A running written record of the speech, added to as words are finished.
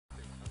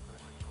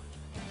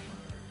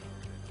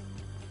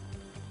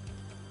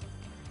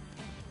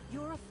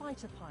You're a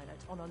fighter pilot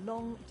on a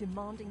long,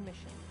 demanding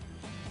mission.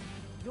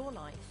 Your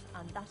life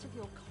and that of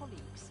your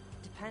colleagues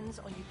depends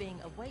on you being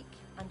awake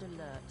and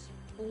alert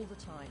all the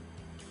time.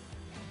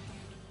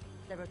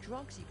 There are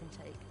drugs you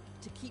can take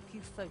to keep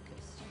you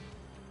focused.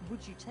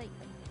 Would you take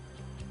them?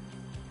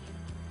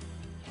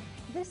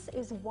 This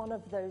is one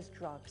of those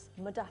drugs,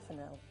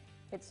 Modafinil.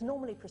 It's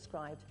normally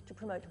prescribed to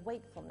promote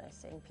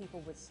wakefulness in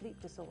people with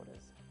sleep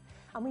disorders.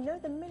 And we know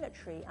the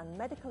military and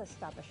medical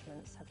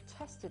establishments have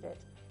tested it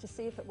to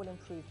see if it will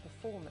improve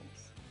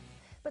performance.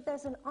 But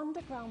there's an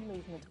underground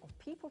movement of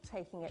people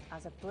taking it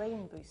as a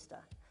brain booster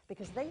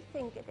because they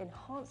think it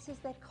enhances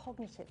their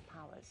cognitive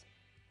powers.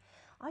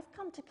 I've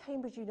come to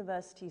Cambridge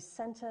University's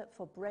Centre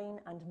for Brain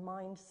and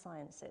Mind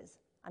Sciences,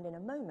 and in a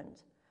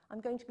moment,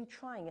 I'm going to be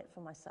trying it for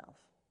myself.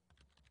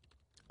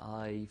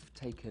 I've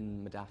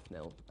taken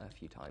Modafinil a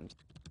few times,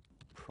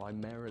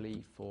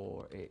 primarily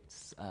for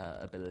its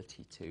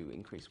ability to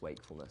increase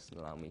wakefulness and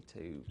allow me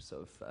to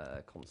sort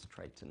of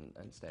concentrate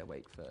and stay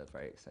awake for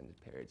very extended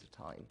periods of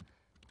time,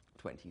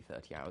 20,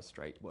 30 hours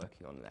straight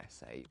working on an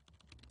essay.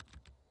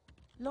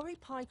 Laurie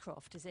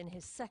Pycroft is in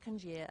his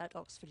second year at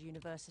Oxford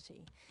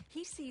University.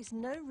 He sees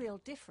no real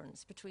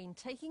difference between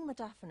taking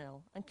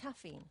Modafinil and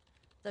caffeine,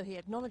 though he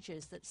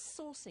acknowledges that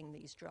sourcing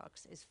these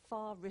drugs is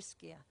far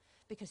riskier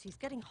because he's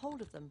getting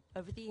hold of them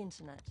over the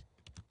internet.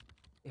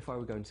 If I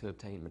were going to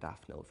obtain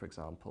Modafinil, for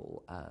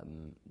example,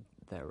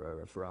 there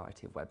are a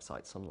variety of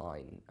websites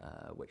online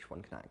which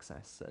one can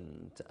access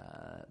and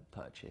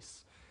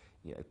purchase,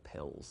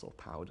 pills or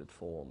powdered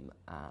form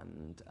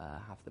and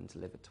have them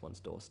delivered to one's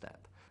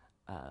doorstep.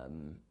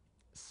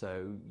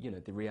 So,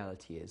 the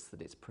reality is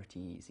that it's pretty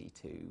easy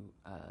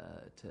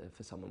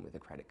for someone with a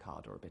credit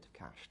card or a bit of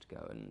cash to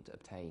go and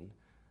obtain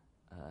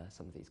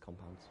some of these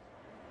compounds.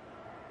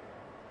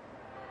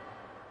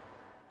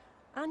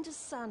 Anders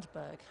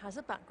Sandberg has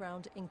a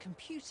background in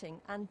computing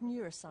and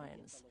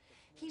neuroscience.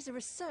 He's a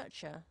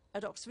researcher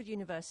at Oxford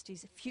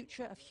University's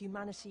Future of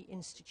Humanity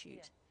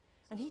Institute,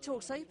 and he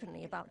talks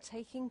openly about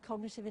taking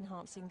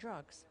cognitive-enhancing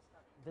drugs.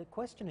 The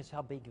question is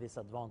how big this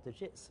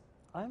advantage is.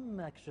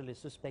 I'm actually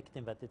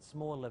suspecting that it's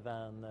smaller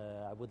than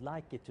I would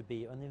like it to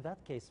be, and in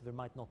that case there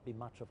might not be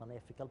much of an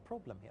ethical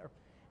problem here.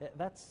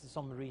 That's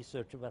some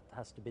research that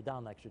has to be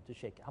done actually to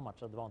check how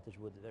much advantage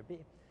would there be.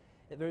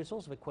 There is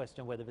also the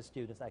question whether the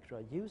students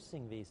actually are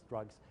using these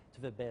drugs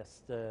to the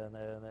best,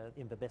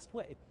 in the best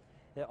way.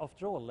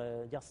 After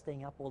all, just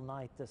staying up all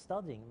night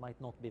studying might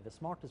not be the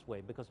smartest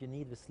way because you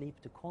need the sleep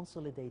to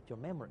consolidate your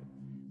memory.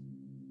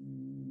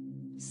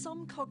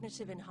 Some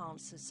cognitive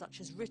enhancers,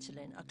 such as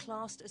Ritalin, are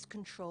classed as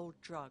controlled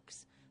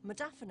drugs.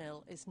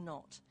 Modafinil is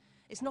not.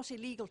 It's not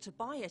illegal to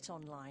buy it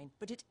online,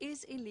 but it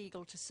is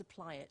illegal to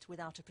supply it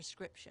without a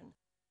prescription.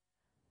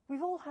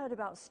 We've all heard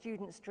about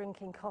students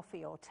drinking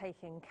coffee or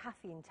taking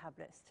caffeine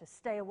tablets to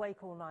stay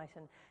awake all night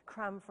and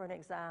cram for an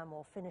exam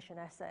or finish an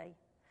essay.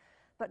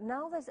 But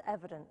now there's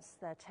evidence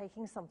they're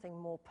taking something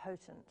more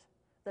potent,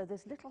 though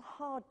there's little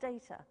hard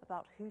data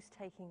about who's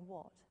taking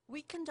what.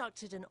 We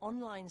conducted an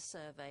online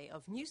survey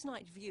of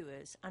NewsNight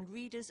viewers and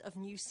readers of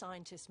New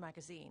Scientist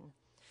magazine.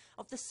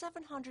 Of the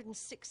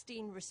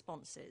 716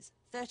 responses,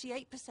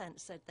 38%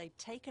 said they'd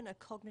taken a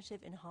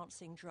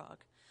cognitive-enhancing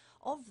drug.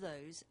 Of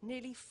those,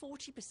 nearly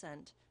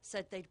 40%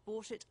 said they'd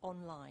bought it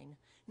online.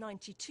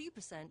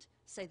 92%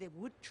 say they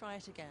would try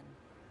it again.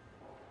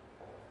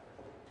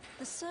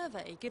 The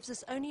survey gives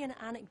us only an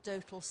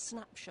anecdotal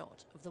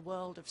snapshot of the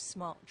world of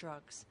smart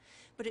drugs,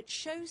 but it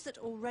shows that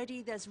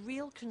already there's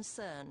real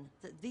concern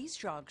that these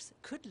drugs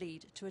could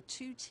lead to a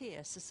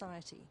two-tier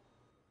society.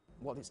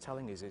 What it's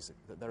telling us is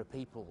that there are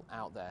people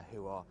out there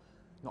who are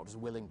not just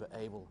willing but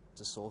able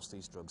to source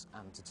these drugs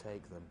and to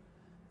take them.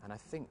 And I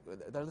think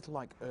they're a little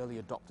like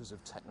early adopters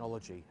of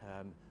technology.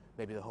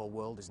 Maybe the whole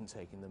world isn't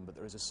taking them, but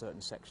there is a certain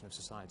section of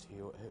society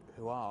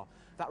who are.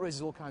 That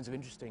raises all kinds of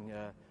interesting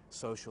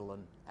social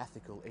and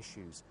ethical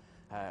issues.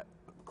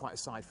 Quite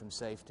aside from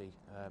safety,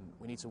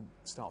 we need to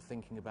start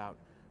thinking about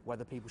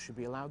whether people should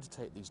be allowed to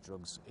take these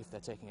drugs if they're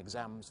taking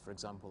exams, for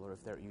example, or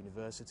if they're at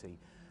university.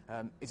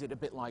 Is it a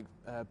bit like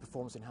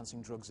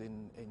performance-enhancing drugs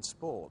in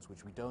sport,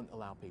 which we don't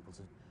allow people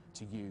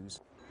to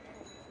use?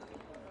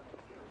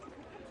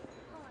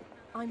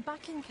 I'm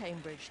back in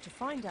Cambridge to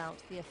find out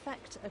the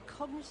effect a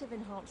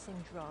cognitive-enhancing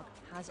drug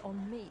has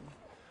on me.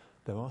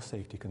 There are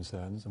safety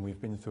concerns, and we've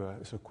been through a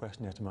sort of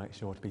questionnaire to make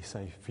sure to be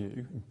safe for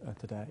you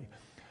today.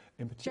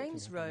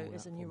 James Rowe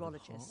is a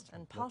neurologist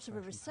and part of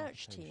a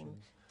research team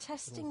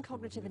testing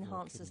cognitive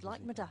enhancers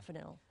like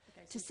Modafinil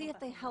to see if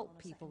they help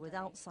people with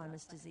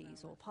Alzheimer's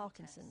disease or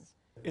Parkinson's.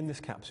 In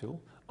this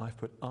capsule, I've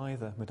put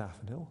either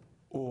Modafinil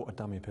or a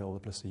dummy pill, the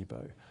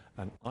placebo,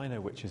 and I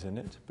know which is in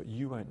it, but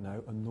you won't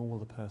know, and nor will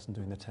the person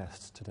doing the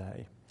tests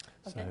today.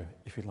 Okay. So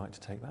if you'd like to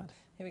take that.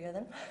 Here we go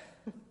then.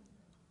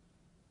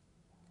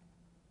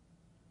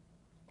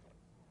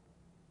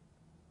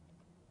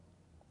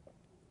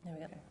 There we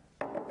go.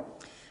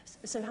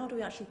 So how do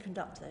we actually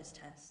conduct those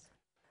tests?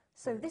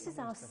 So this is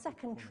our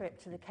second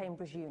trip to the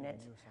Cambridge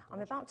unit.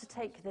 I'm about to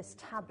take this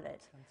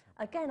tablet.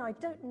 Again, I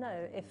don't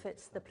know if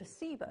it's the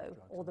placebo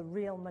or the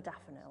real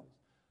Modafinil.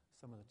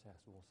 Some of the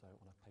tests are also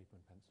on a paper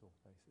and pencil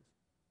basis.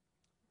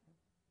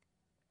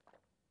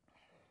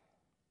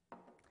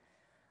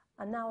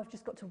 And now I've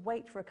just got to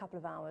wait for a couple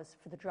of hours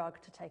for the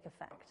drug to take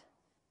effect.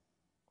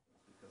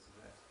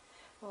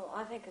 Well,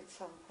 I think it's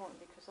so important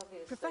because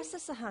obviously... Professor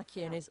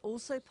Sahakian is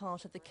also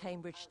part of the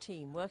Cambridge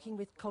team working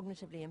with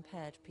cognitively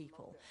impaired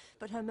people,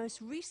 but her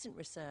most recent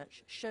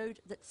research showed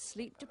that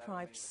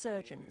sleep-deprived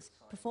surgeons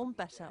perform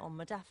better on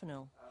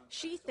modafinil.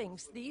 She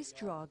thinks these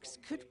drugs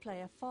could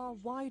play a far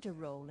wider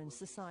role in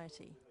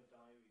society.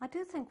 I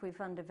do think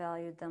we've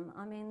undervalued them.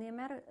 I mean,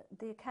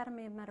 the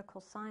Academy of Medical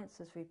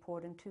Sciences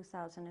report in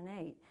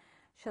 2008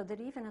 showed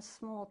that even a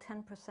small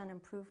 10%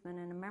 improvement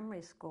in a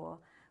memory score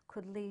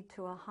could lead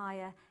to a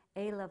higher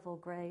A-level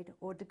grade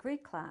or degree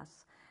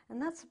class. And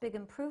that's a big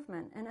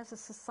improvement. And as a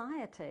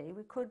society,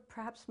 we could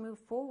perhaps move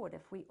forward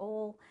if we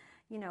all,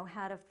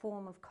 had a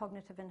form of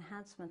cognitive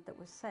enhancement that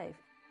was safe.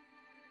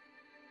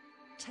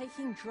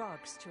 Taking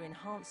drugs to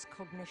enhance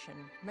cognition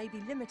may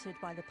be limited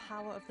by the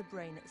power of the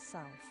brain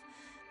itself,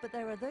 but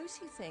there are those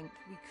who think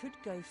we could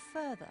go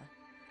further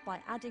by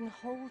adding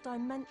whole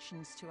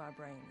dimensions to our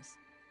brains,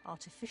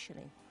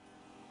 artificially.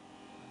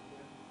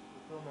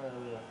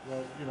 Area,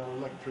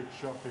 electric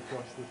shock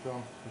across the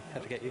thumb.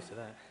 Have to get used to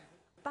that.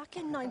 Back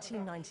in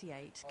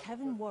 1998,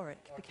 Kevin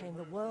Warwick became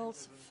the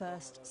world's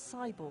first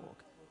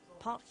cyborg,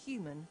 part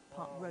human,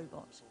 part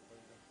robot.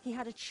 He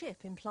had a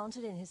chip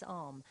implanted in his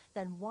arm,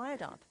 then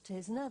wired up to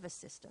his nervous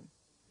system.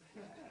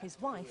 His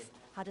wife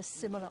had a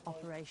similar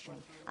operation,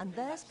 and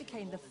theirs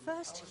became the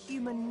first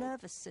human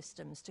nervous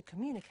systems to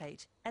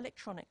communicate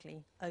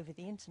electronically over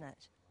the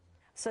internet.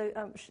 So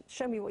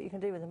show me what you can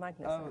do with a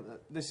magnet. Oh,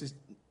 this is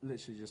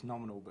literally just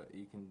nominal, but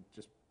you can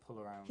just pull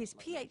around. His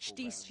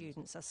PhD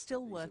students are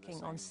still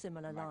working on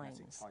similar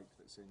lines.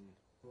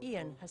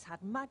 Ian has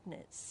had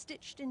magnets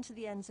stitched into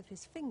the ends of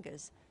his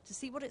fingers to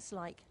see what it's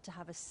like to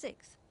have a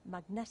sixth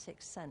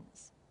magnetic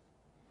sense.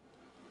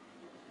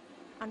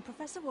 And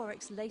Professor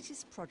Warwick's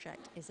latest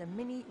project is a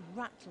mini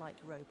rat-like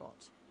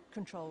robot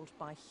controlled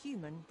by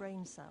human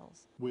brain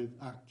cells. With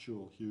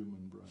actual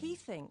human brain. He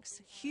thinks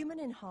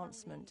human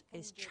enhancement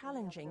is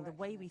challenging the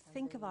way we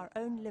think of our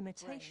own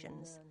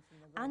limitations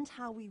and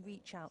how we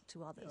reach out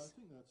to others.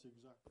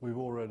 We've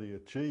already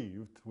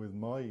achieved, with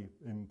my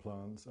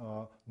implants,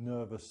 our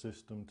nervous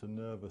system to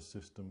nervous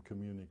system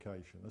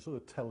communication, a sort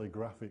of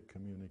telegraphic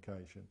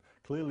communication.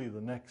 Clearly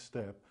the next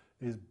step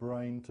is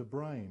brain to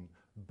brain,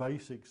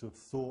 basics of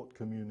thought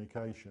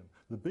communication.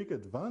 The big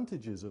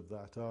advantages of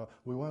that are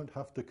we won't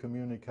have to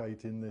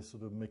communicate in this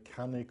sort of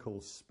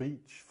mechanical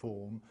speech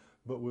form,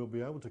 but we'll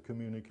be able to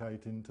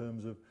communicate in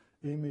terms of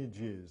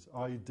images,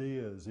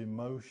 ideas,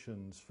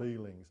 emotions,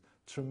 feelings.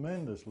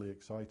 Tremendously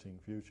exciting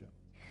future.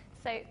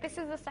 So this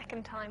is the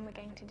second time we're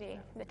going to do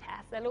the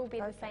test. They'll all be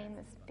the same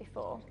as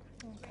before.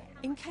 Okay.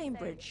 In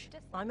Cambridge,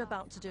 I'm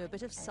about to do a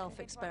bit of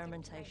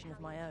self-experimentation of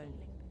my own.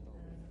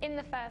 In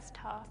the first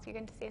task, you're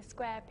going to see a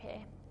square appear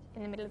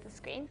in the middle of the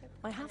screen.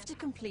 I have to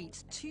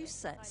complete 2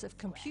 sets of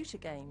computer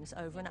games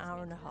over an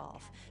hour and a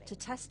half to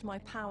test my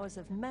powers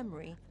of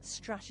memory,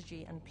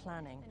 strategy and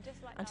planning,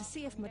 and to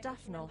see if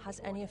modafinil has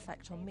any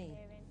effect on me.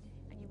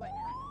 And you won't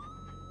have...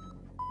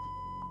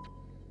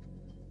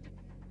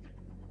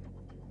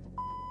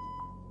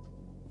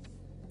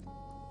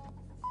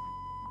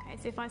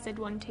 Okay, so if I said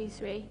 1, 2,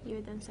 3, you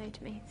would then say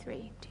to me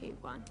 3, 2,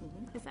 1.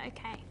 Mm-hmm. Is that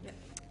okay? Yep.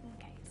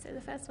 Okay, so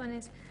the first one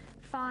is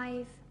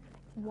 5,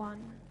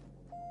 1.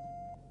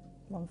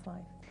 1, 5.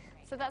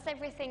 So that's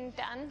everything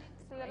done.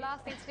 So the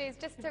last thing to do is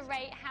just to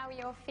rate how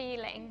you're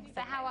feeling.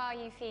 So how are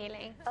you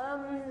feeling?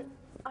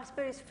 I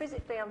suppose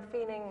physically I'm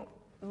feeling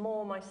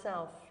more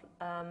myself.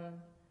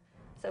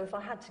 So if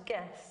I had to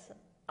guess,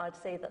 I'd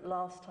say that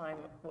last time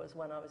was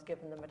when I was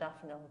given the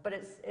modafinil. But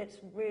it's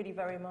really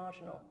very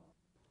marginal.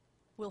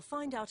 We'll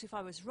find out if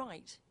I was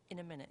right in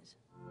a minute.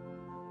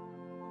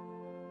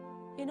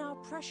 In our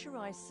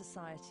pressurised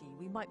society,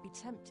 we might be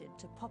tempted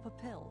to pop a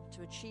pill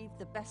to achieve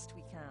the best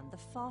we can, the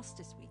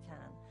fastest we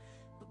can.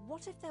 But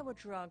what if there were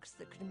drugs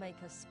that could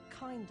make us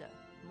kinder,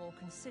 more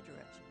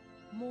considerate,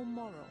 more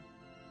moral?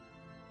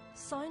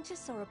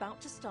 Scientists are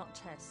about to start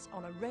tests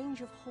on a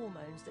range of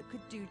hormones that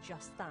could do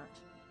just that.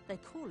 They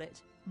call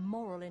it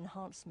moral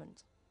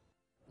enhancement.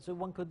 So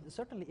one could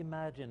certainly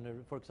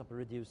imagine, for example,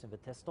 reducing the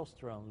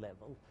testosterone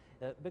level,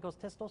 because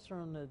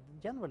testosterone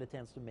generally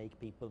tends to make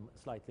people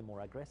slightly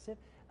more aggressive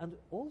and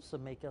also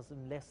make us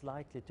less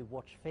likely to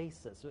watch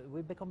faces.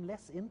 We become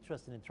less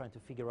interested in trying to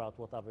figure out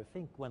what others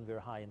think when we're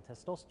high in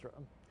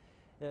testosterone.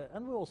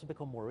 And we also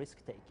become more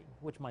risk-taking,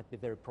 which might be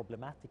very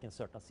problematic in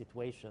certain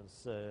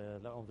situations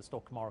on the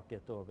stock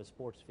market or the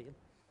sports field.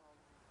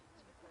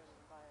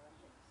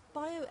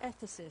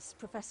 Bioethicist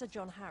Professor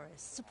John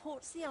Harris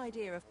supports the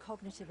idea of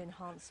cognitive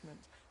enhancement,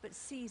 but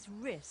sees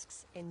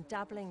risks in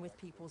dabbling with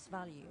people's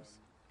values.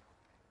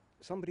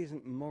 Somebody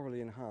isn't morally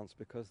enhanced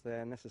because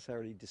they're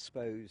necessarily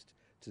disposed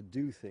to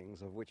do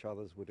things of which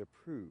others would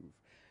approve.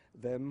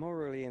 They're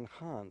morally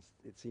enhanced,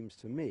 it seems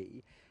to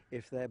me,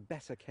 if they're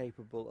better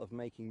capable of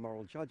making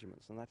moral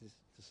judgments, and that is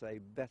to say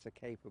better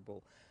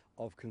capable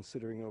of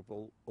considering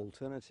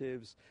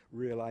alternatives,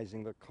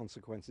 realizing the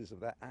consequences of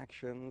their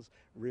actions,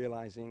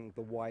 realizing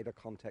the wider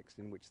context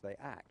in which they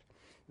act.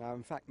 Now,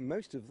 in fact,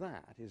 most of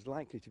that is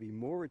likely to be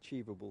more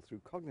achievable through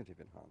cognitive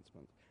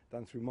enhancement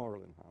than through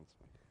moral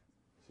enhancement.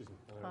 Susan,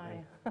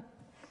 Hi.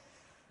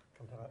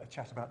 Come to have a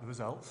chat about the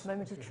results.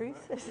 Moment of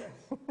truth.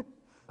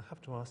 I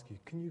have to ask you,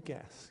 can you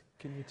guess,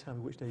 can you tell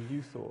me which day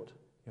you thought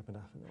you had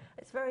modafinil?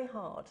 It's very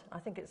hard. I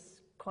think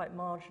it's quite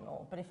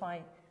marginal, but if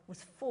I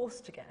was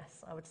forced to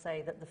guess, I would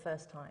say that the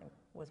first time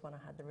was when I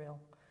had the real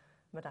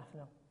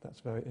modafinil. That's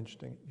very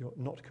interesting. You're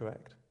not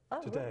correct.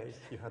 Oh, Today, right.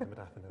 you had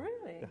modafinil.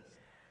 Really? Yes.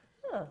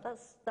 Oh,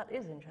 that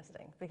is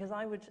interesting, because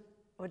I would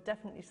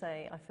definitely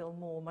say I feel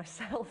more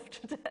myself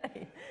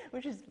today,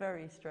 which is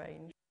very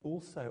strange.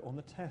 Also, on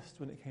the test,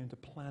 when it came to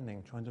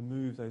planning, trying to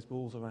move those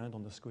balls around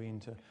on the screen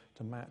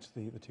to match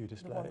the two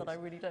displays. The one that I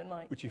really don't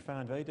like. Which you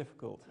found very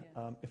difficult.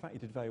 Yeah. In fact, you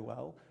did very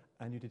well,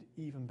 and you did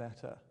even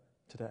better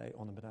today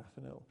on the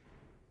modafinil.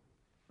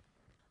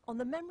 On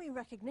the memory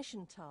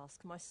recognition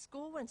task, my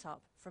score went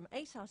up from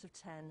 8 out of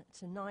 10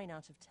 to 9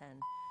 out of 10,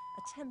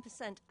 a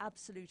 10%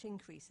 absolute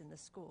increase in the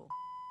score.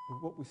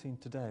 What we've seen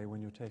today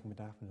when you're taking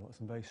modafinil are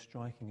some very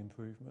striking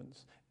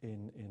improvements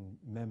in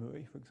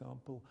memory, for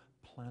example,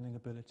 planning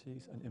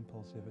abilities and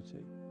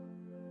impulsivity.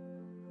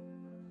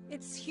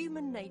 It's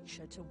human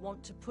nature to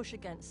want to push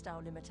against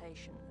our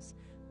limitations,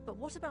 but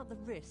what about the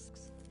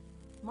risks?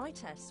 My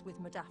tests with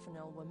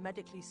modafinil were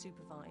medically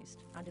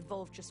supervised and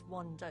involved just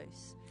one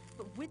dose,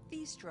 but with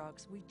these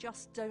drugs we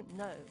just don't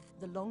know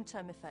the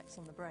long-term effects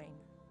on the brain.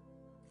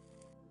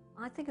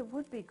 I think it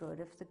would be good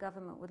if the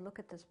government would look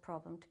at this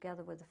problem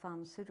together with the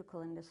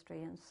pharmaceutical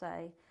industry and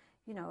say,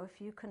 you know,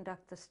 if you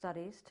conduct the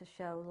studies to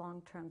show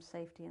long-term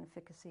safety and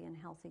efficacy in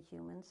healthy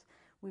humans,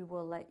 we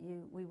will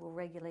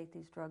regulate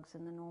these drugs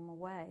in the normal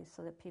way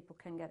so that people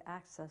can get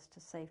access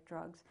to safe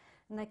drugs,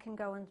 and they can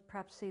go and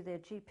perhaps see their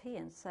GP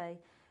and say,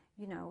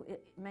 you know,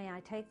 may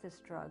I take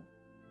this drug?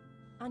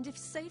 And if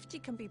safety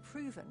can be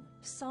proven,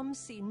 some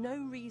see no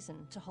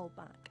reason to hold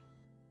back.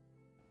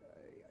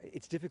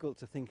 It's difficult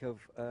to think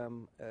of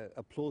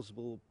a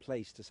plausible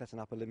place to set an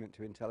upper limit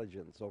to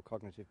intelligence or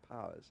cognitive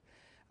powers.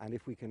 And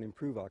if we can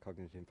improve our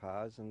cognitive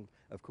powers and,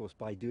 of course,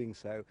 by doing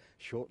so,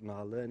 shorten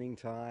our learning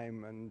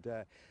time and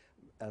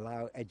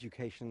allow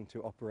education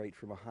to operate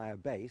from a higher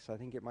base, I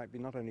think it might be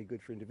not only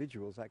good for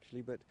individuals,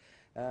 actually, but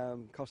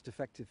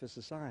cost-effective for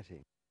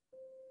society.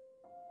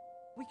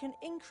 We can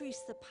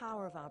increase the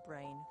power of our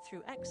brain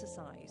through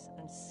exercise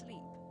and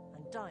sleep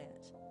and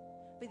diet.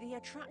 But the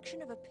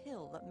attraction of a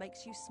pill that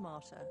makes you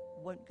smarter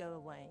won't go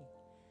away.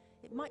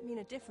 It might mean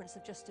a difference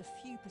of just a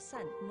few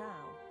percent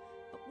now,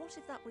 but what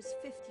if that was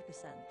 50%,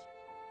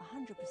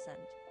 100%?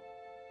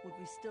 Would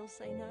we still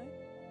say no?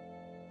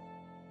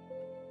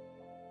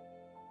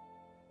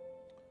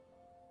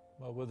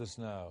 Well, with us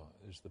now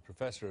is the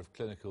Professor of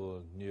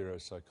Clinical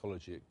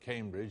Neuropsychology at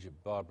Cambridge,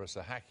 Barbara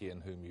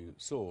Sahakian, whom you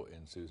saw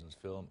in Susan's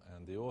film,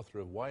 and the author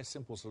of Why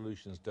Simple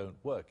Solutions Don't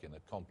Work in a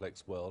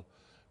Complex World,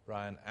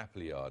 Brian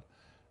Appleyard.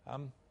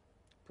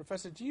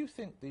 Professor, do you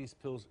think these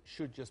pills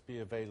should just be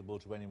available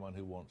to anyone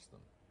who wants them?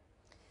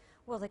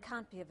 Well, they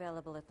can't be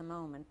available at the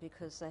moment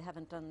because they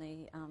haven't done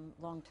the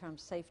long-term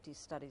safety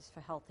studies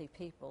for healthy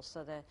people,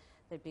 so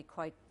they'd be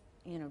quite,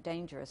 you know,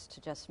 dangerous to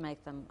just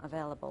make them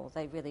available.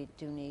 They really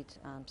do need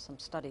some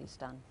studies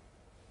done.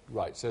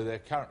 Right, so they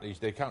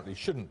currently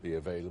shouldn't be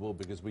available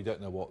because we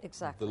don't know what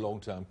the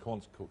long-term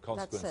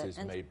consequences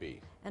may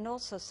be. And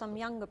also, some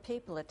younger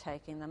people are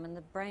taking them, and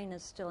the brain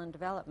is still in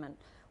development,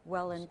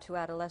 well into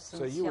adolescence,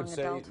 so you young would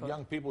say adulthood.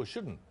 Young people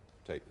shouldn't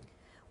take them?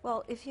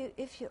 Well, if you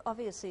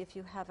obviously, if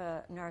you have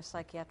a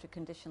neuropsychiatric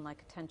condition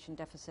like attention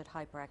deficit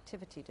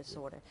hyperactivity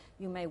disorder,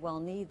 you may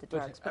well need the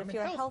drugs. But if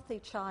you're a healthy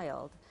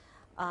child,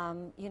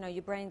 you know,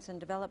 your brain's in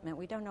development.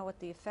 We don't know what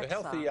the effects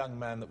are. The healthy young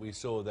man that we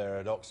saw there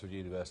at Oxford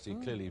University,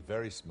 clearly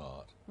very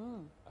smart,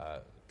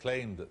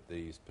 claimed that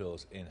these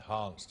pills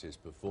enhanced his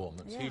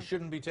performance. He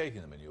shouldn't be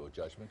taking them, in your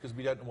judgment, because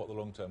we don't know what the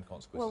long-term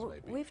consequences may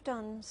be. We've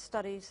done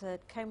studies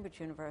at Cambridge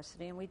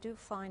University, and we do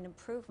find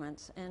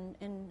improvements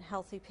in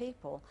healthy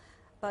people.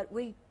 But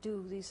we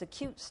do these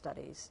acute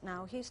studies.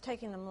 Now, he's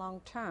taking them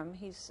long-term.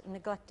 He's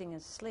neglecting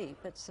his sleep.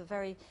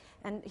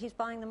 And he's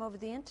buying them over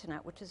the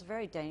internet, which is a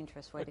very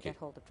dangerous way to get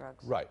hold of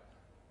drugs. Right.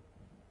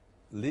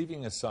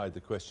 Leaving aside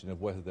the question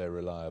of whether they're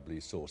reliably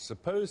sourced,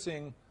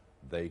 supposing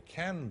they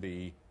can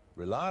be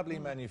reliably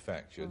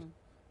manufactured,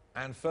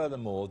 and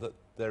furthermore that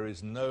there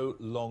is no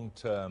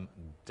long-term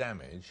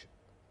damage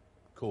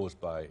caused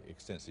by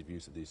extensive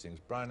use of these things.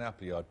 Brian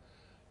Appleyard,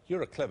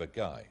 you're a clever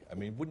guy. I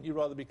mean, wouldn't you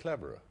rather be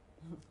cleverer?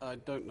 I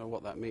don't know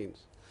what that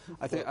means.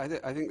 I think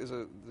there's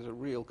a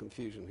real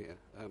confusion here,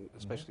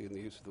 especially in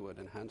the use of the word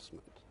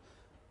enhancement.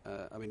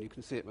 I mean, you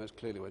can see it most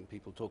clearly when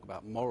people talk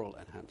about moral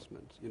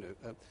enhancement. You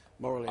know,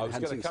 moral enhancing. I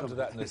was going to come to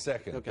that in a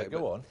second. Okay,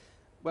 go on.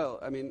 Well,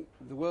 I mean,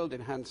 the word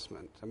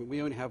enhancement. I mean,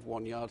 we only have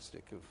one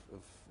yardstick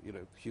of you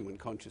know, human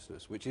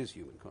consciousness, which is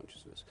human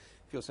consciousness.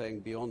 If you're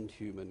saying beyond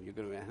human, you're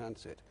going to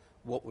enhance it.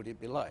 what would it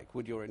be like?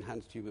 Would your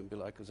enhanced human be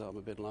like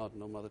Osama bin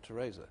Laden or Mother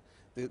Teresa?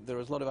 There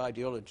is a lot of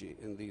ideology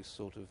in this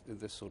sort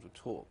of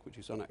talk, which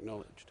is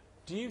unacknowledged.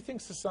 Do you think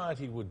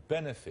society would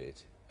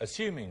benefit,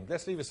 assuming,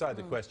 let's leave aside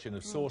the question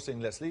of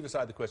sourcing, let's leave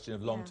aside the question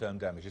of long-term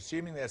damage,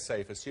 assuming they're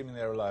safe, assuming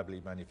they're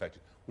reliably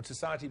manufactured, would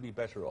society be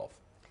better off?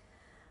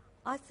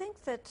 I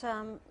think that,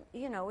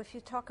 you know, if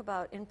you talk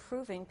about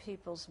improving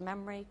people's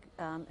memory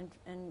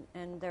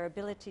and their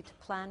ability to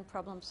plan,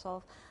 problem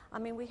solve, I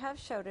mean, we have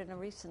showed in a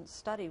recent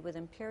study with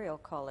Imperial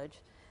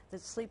College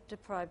that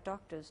sleep-deprived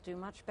doctors do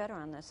much better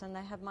on this, and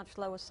they have much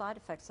lower side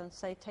effects than,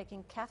 say,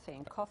 taking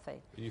caffeine,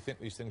 coffee. Do you think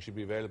these things should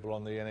be available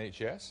on the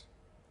NHS?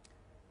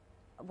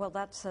 Well,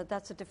 that's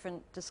a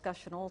different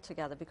discussion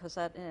altogether, because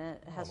that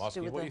has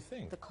to do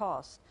with the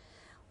cost.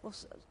 Well,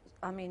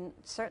 I mean,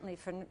 certainly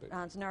for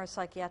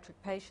neuropsychiatric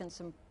patients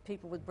and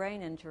people with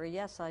brain injury,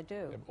 yes, I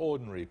do.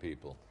 Ordinary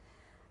people?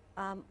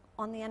 On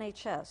the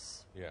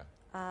NHS?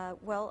 Yeah.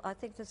 Well, I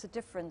think there's a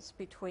difference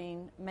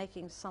between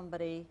making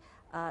somebody,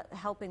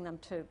 helping them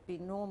to be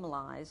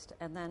normalized,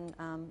 and then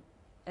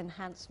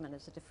enhancement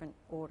is a different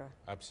order.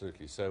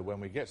 Absolutely. So when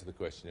we get to the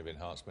question of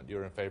enhancement,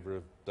 you're in favour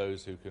of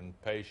those who can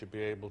pay should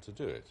be able to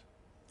do it?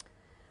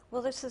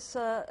 Well, this is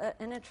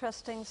an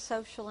interesting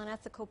social and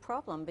ethical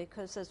problem,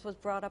 because, as was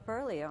brought up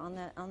earlier on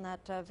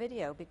that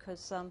video,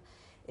 because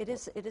it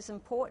is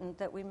important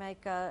that we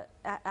make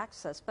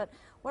access. But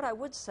what I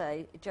would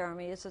say,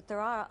 Jeremy, is that there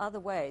are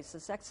other ways.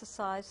 There's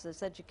exercise,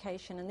 there's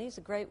education, and these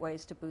are great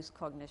ways to boost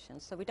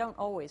cognition. So we don't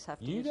always have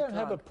to use a drug. You don't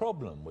have a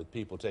problem with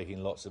people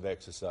taking lots of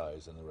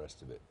exercise and the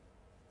rest of it?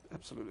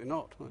 Absolutely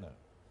not. No.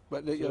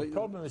 But so the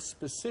problem is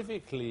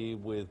specifically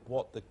with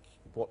what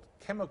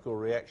chemical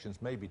reactions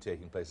may be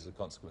taking place as a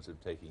consequence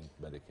of taking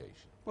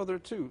medication. Well, there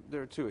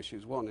are two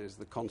issues. One is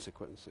the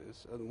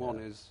consequences, and one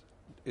is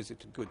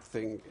it a good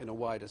thing in a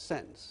wider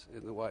sense,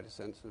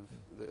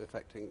 of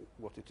affecting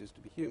what it is to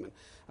be human.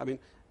 I mean,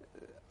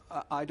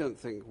 I don't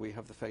think we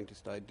have the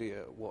faintest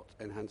idea what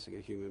enhancing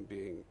a human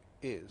being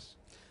is,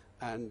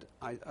 and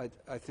I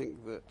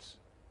think that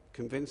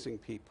convincing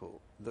people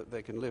that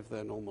they can live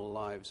their normal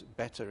lives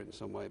better in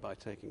some way by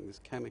taking this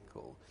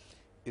chemical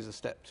is a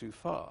step too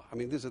far. I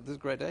mean, there's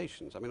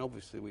gradations. I mean,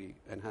 obviously we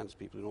enhance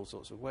people in all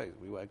sorts of ways.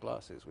 We wear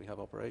glasses, we have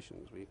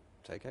operations, we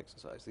take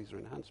exercise. These are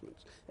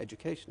enhancements.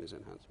 Education is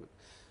enhancement.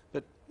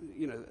 But,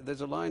 you know, there's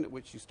a line at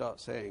which you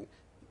start saying,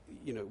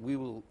 you know,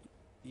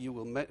 you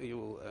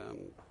will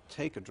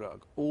take a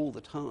drug all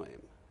the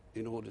time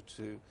in order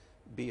to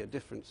be a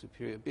different,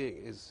 superior being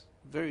is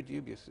very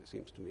dubious, it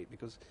seems to me,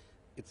 because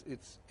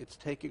it's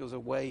taking us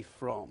away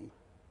from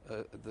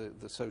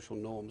the social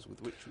norms with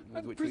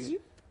which we...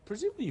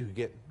 Presumably you could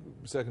get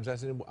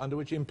circumstances under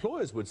which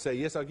employers would say,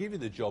 yes, I'll give you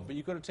the job, but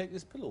you've got to take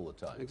this pill all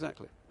the time.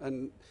 Exactly.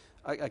 And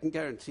I can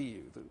guarantee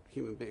you that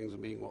human beings,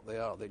 being what they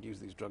are, they'd use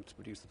these drugs to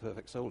produce the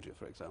perfect soldier,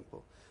 for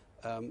example.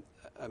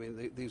 I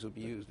mean, these would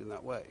be used in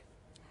that way.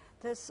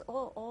 There's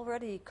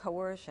already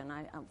coercion.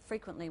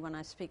 Frequently when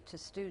I speak to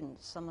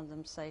students, some of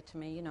them say to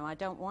me, you know, I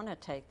don't want to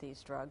take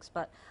these drugs,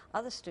 but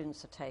other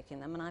students are taking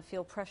them, and I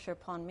feel pressure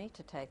upon me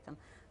to take them.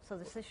 So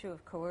this issue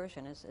of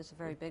coercion is a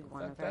very big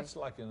one. That's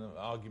like an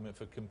argument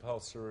for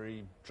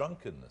compulsory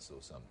drunkenness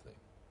or something.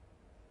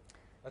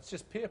 That's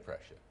just peer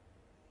pressure.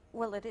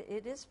 Well, it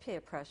is peer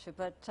pressure,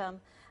 but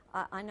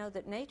I know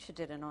that Nature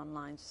did an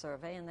online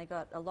survey, and they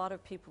got a lot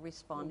of people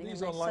responding. Well,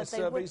 these online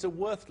surveys are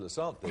worthless,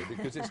 aren't they?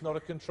 Because it's not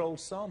a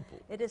controlled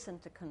sample. It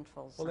isn't a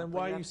controlled sample. Well, then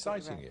why are you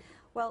citing it?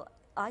 Well,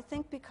 I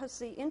think because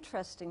the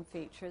interesting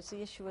feature is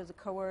the issue of the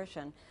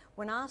coercion.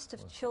 When asked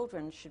if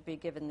children should be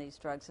given these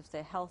drugs if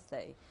they're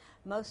healthy,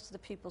 most of the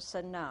people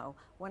said no.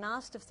 When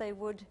asked if they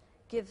would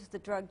give the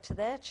drug to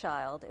their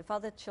child if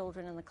other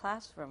children in the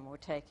classroom were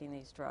taking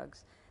these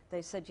drugs,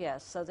 they said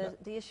yes. So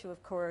the issue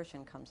of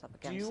coercion comes up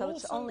again. So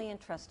it's only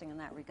interesting in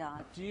that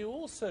regard. Do you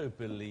also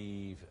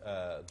believe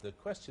the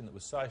question that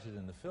was cited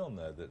in the film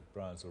there that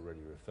Brian's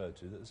already referred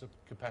to, that there's a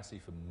capacity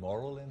for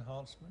moral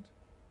enhancement?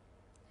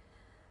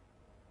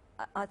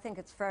 I think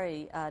it's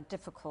very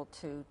difficult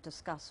to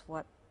discuss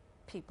what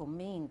people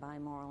mean by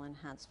moral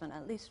enhancement.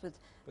 At least with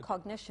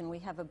cognition, we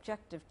have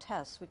objective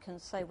tests. We can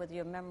say whether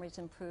your memory's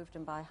improved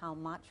and by how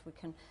much. We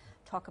can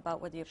talk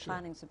about whether your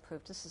planning's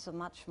improved. This is a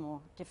much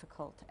more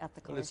difficult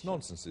ethical issue. Well, it's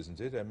nonsense,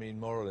 isn't it? I mean,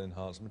 moral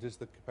enhancement is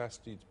the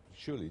capacity,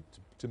 surely,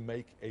 to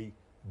make a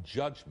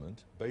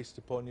judgment based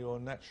upon your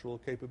natural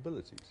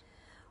capabilities.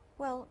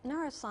 Well,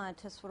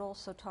 neuroscientists would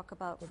also talk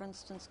about, for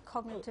instance,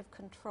 cognitive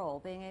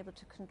control, being able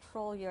to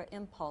control your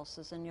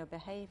impulses and your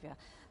behavior.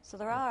 So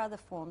there are other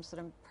forms that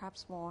are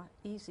perhaps more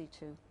easy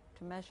to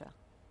measure.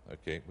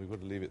 OK, we've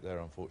got to leave it there,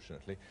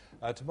 unfortunately.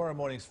 Tomorrow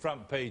morning's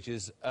front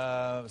pages,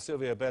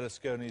 Silvio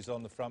Berlusconi's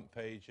on the front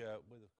page with...